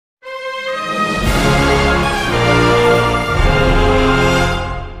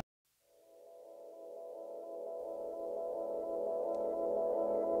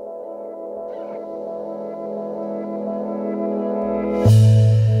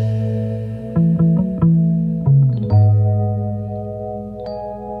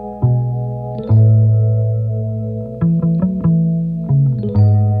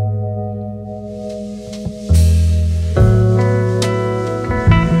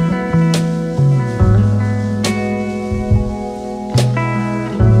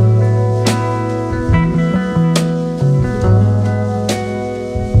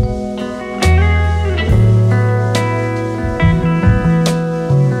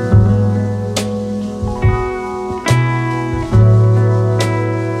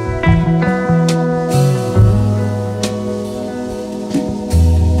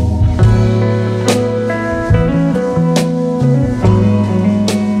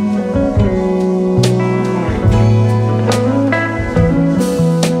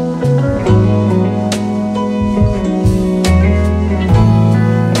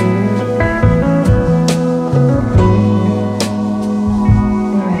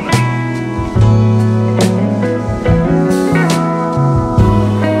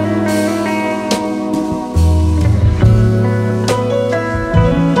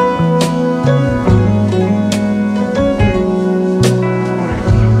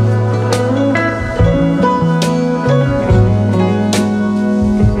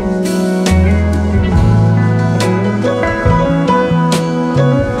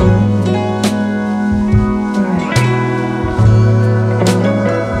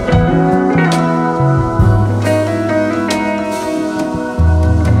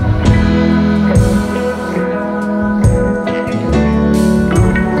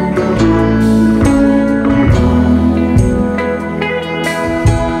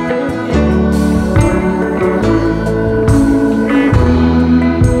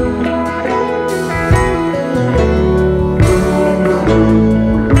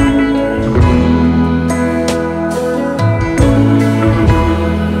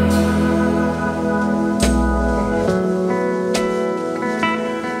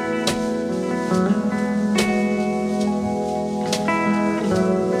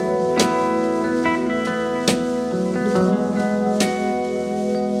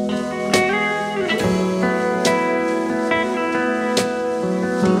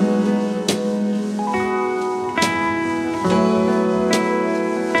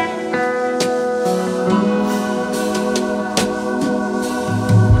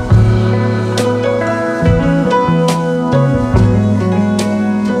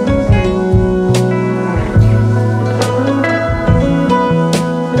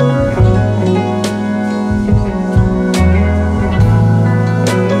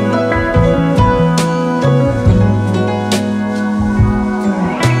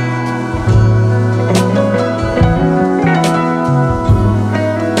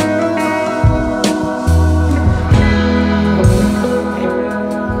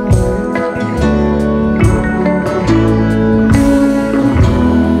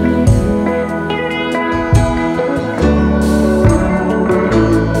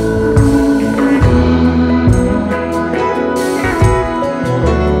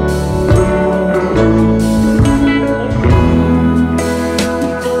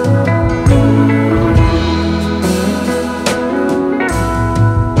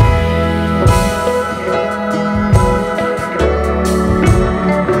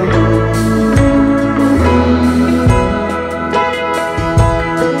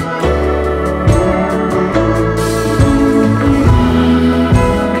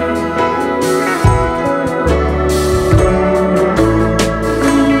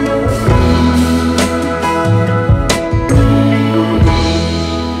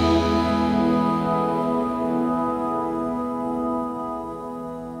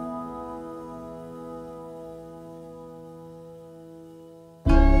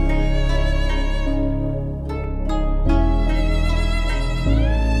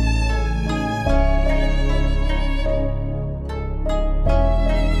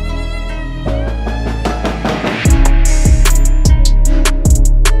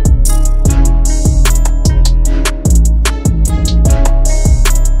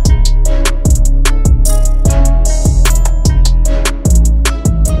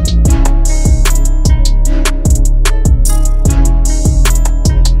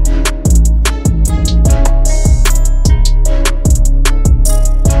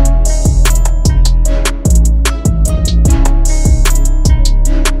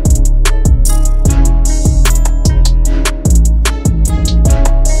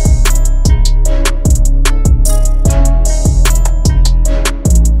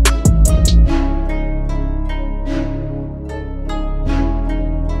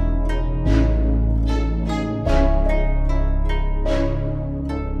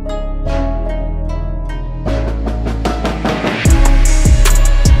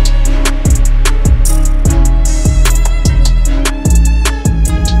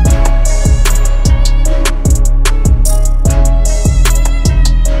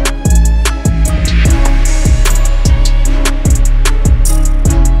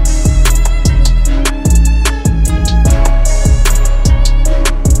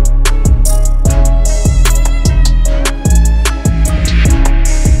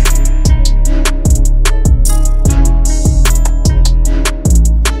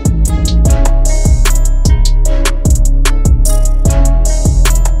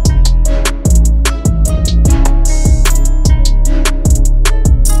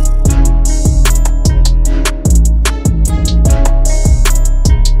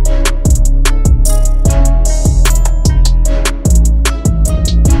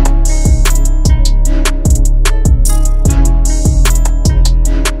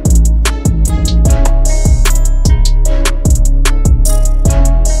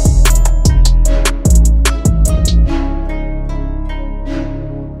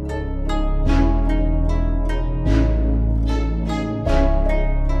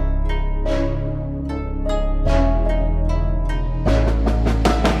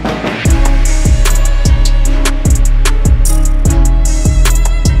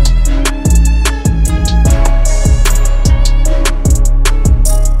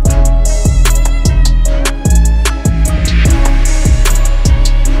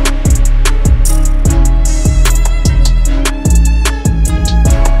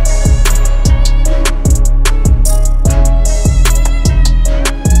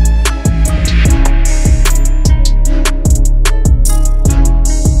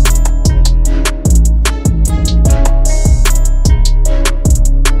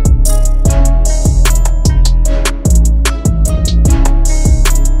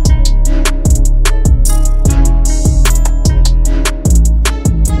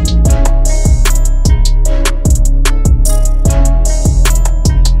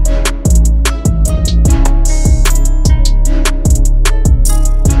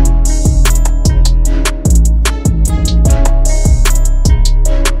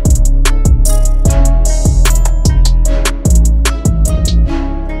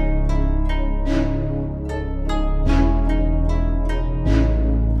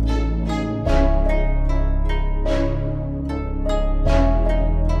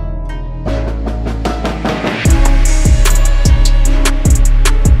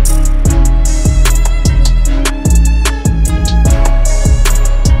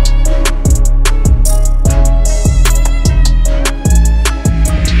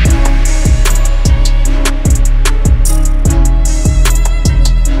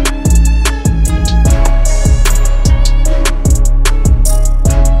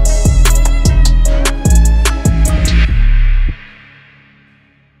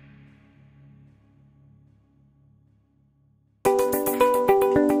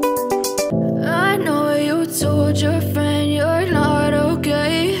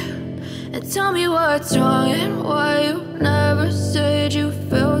Tell me what's wrong and why you never said you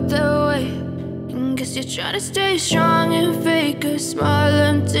felt that way. And guess you're trying to stay strong and fake a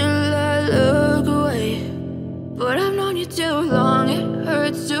smile until I look away. But I've known you too long, it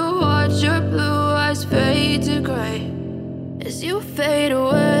hurts to watch your blue eyes fade to gray as you fade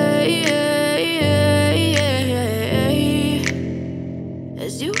away,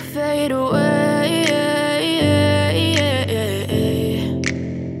 as you fade away.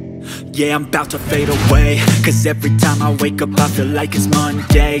 Yeah, I'm about to fade away, cause every time I wake up I feel like it's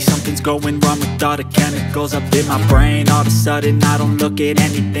Monday. Something's going wrong with all the chemicals up in my brain. All of a sudden I don't look at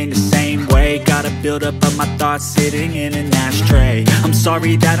anything the same way. Gotta build up of my thoughts sitting in an ashtray. I'm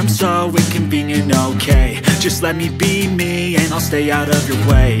sorry that I'm so inconvenient, okay. Just let me be me and I'll stay out of your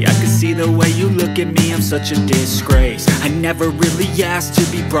way. I can see the way you look at me, I'm such a disgrace. I never really asked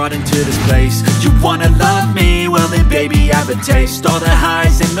to be brought into this place. You wanna love me? Well then baby I have a taste. All the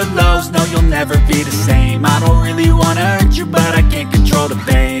highs and the lows, no you'll never be the same. I don't really wanna hurt you but I can't control the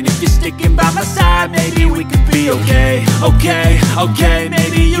pain. If you're sticking by my side maybe we could be okay. Okay,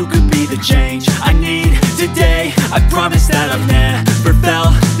 maybe you could be the change I need today. I promise that I've never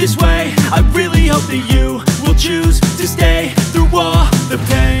felt this way. I really hope that you will choose to stay through all the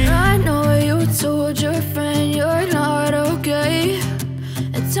pain. I know you told your friend you're not okay.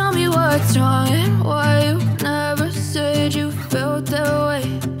 And tell me what's wrong and why you never said you felt that way.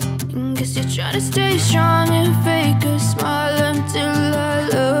 And guess you're trying to stay strong and fake a smile until I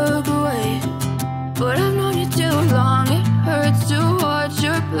look